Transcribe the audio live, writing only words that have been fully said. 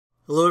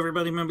Hello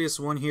everybody,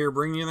 Mobius1 here,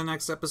 bringing you the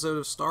next episode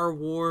of Star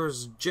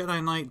Wars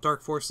Jedi Knight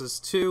Dark Forces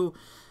 2.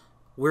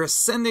 We're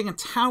ascending a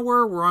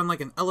tower, we're on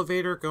like an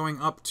elevator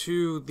going up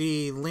to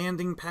the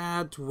landing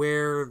pad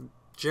where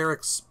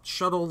Jarek's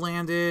shuttle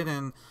landed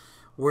and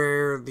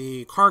where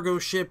the cargo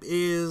ship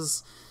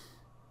is.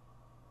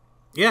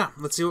 Yeah,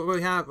 let's see what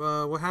we have,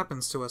 what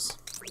happens to us.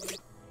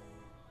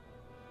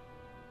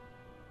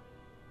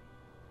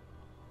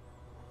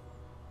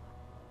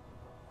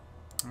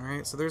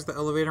 Alright, so there's the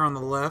elevator on the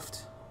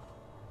left.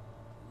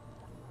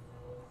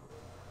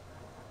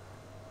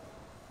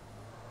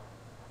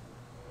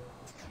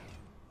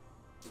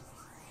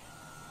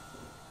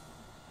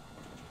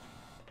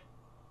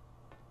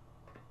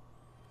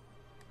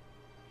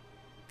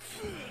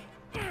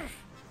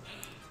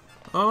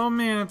 Oh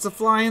man, it's a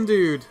flying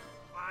dude.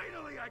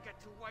 Finally, I get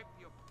to wipe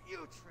your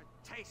putrid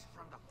taste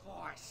from the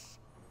Force.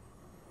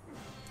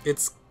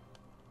 It's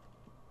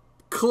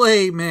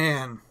Clay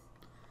Man.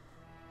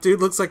 Dude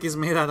looks like he's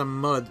made out of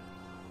mud.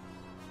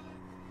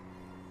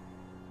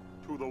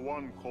 To the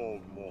one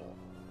called Maul,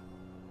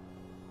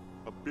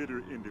 a bitter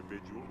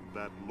individual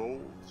that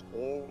loathes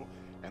all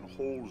and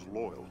holds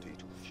loyalty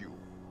to few.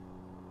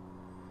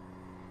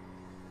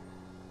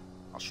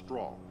 A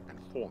strong and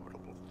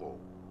formidable foe.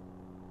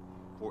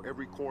 For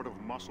every cord of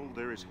muscle,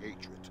 there is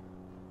hatred.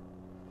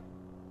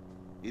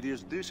 It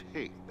is this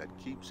hate that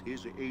keeps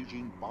his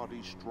aging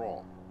body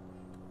strong.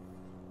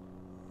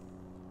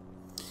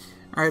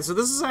 Alright, so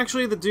this is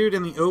actually the dude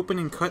in the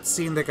opening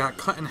cutscene that got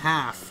cut in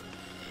half.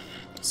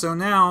 So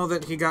now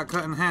that he got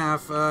cut in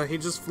half, he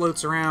just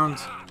floats around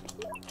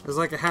as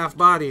like a half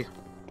body.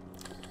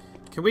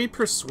 Can we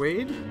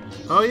persuade?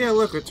 Oh yeah,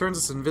 look, it turns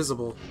us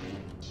invisible.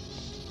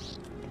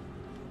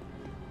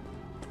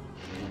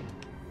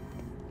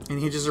 And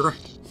he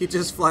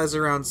just flies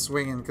around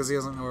swinging because he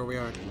doesn't know where we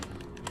are.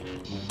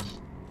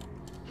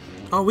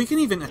 Oh, we can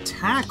even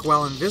attack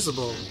while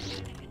invisible.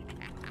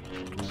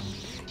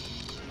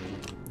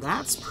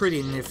 That's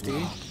pretty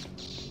nifty.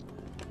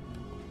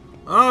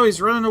 Oh, he's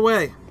running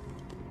away.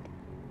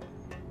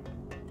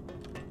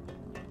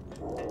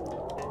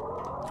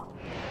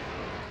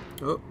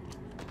 Oh,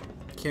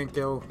 can't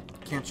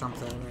jump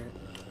that, right?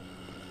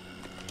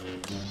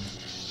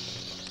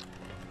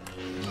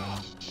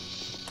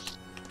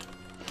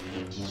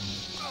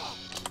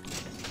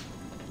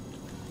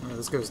 Oh,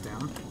 this goes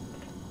down.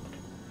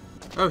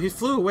 Oh, he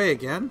flew away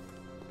again?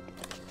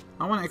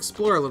 I want to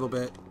explore a little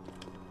bit.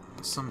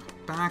 Some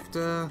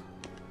Bacta.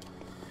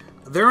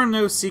 There are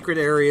no secret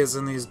areas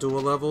in these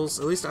dual levels.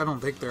 At least I don't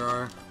think there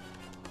are.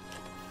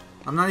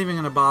 I'm not even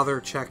going to bother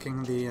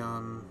checking the,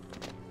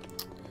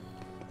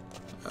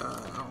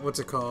 what's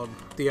it called?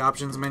 The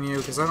options menu,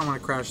 because I don't want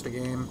to crash the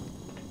game.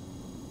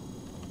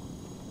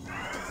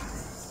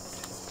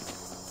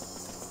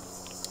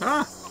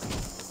 Ah!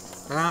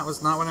 That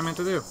was not what I meant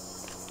to do.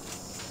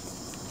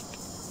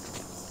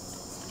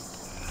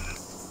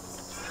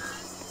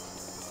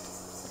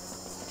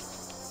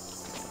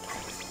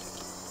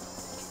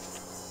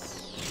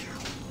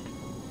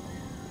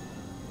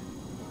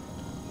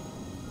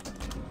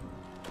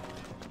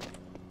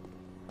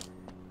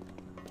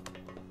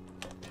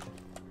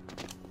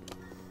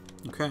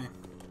 Okay.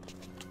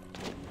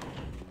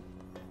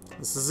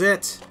 This is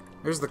it.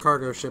 There's the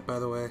cargo ship, by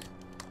the way.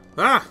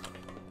 Ah!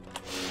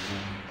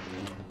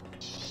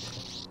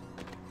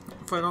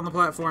 Fight on the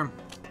platform.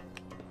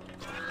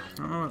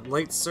 Oh,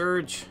 light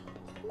surge.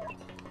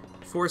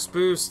 Force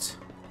boost.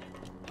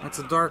 That's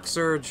a dark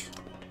surge.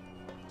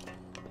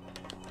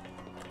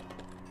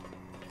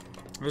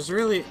 There's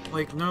really,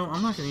 like, no,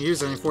 I'm not going to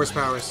use any force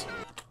powers.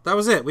 That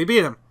was it. We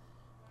beat him.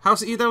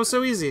 That was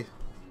so easy.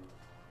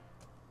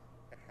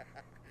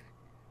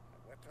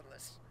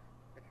 Weaponless.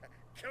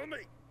 Kill me.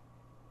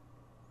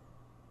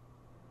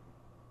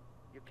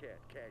 You can't,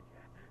 can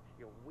you?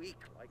 You're weak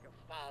like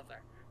a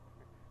father.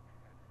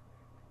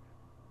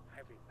 I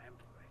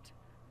remember it.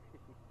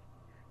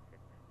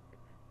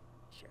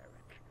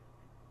 Jarek.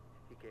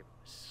 He gave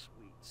him a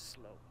sweet,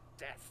 slow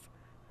death.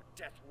 A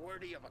death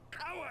worthy of a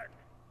coward.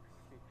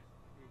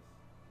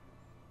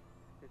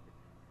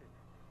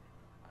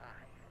 I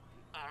had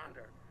the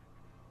honor of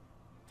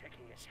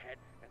taking his head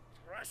and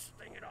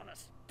thrusting it on a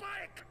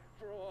spike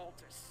for all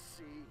to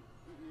see.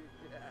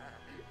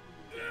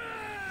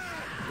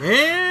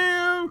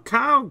 Damn!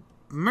 Kyle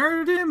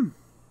murdered him.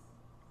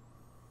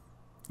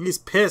 He's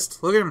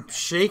pissed. Look at him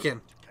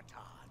shaking.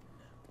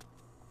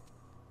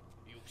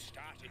 You've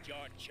started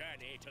your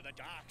journey to the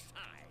dark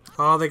side.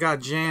 Oh, they got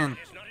Jan.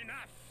 It's not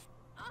enough.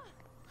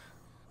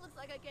 Looks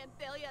like I can't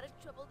bail you out of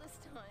trouble this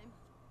time.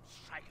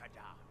 Strike her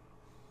down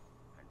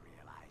and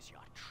realize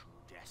your true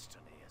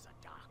destiny as a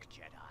Dark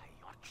Jedi.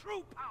 Your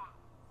true power.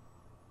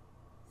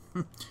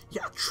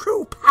 Your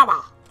true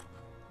power.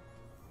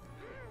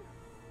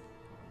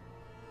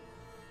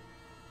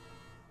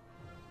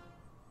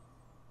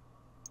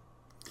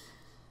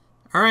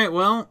 Alright,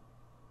 well,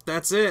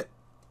 that's it.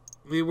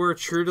 We were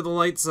true to the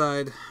light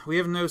side. We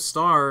have no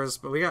stars,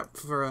 but we got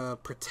for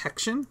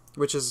protection,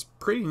 which is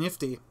pretty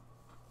nifty.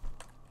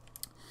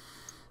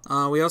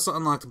 We also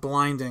unlocked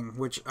blinding,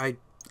 which I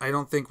I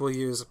don't think we'll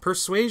use.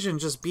 Persuasion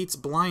just beats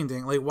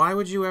blinding. Like, why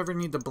would you ever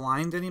need to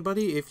blind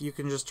anybody if you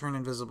can just turn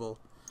invisible?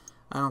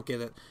 I don't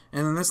get it.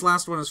 And then this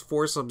last one is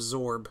Force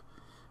Absorb,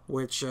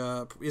 which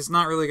is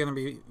not really going to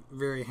be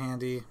very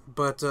handy.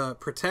 But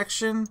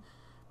Protection,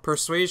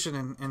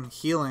 Persuasion, and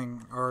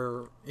Healing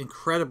are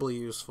incredibly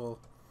useful.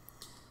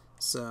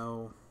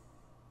 So,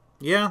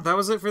 yeah, that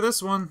was it for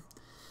this one.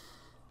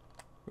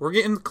 We're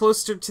getting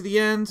closer to the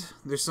end.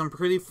 There's some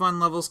pretty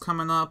fun levels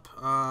coming up.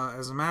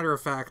 As a matter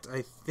of fact,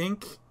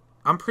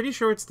 I'm pretty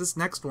sure it's this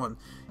next one,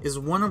 is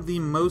one of the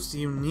most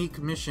unique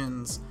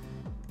missions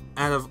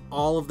out of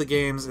all of the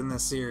games in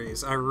this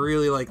series. I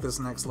really like this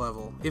next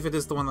level, if it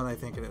is the one that I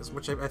think it is,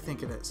 which I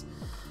think it is.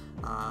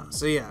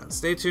 So yeah,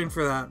 stay tuned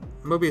for that.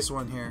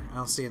 Mobius1 here.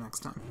 I'll see you next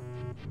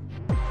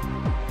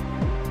time.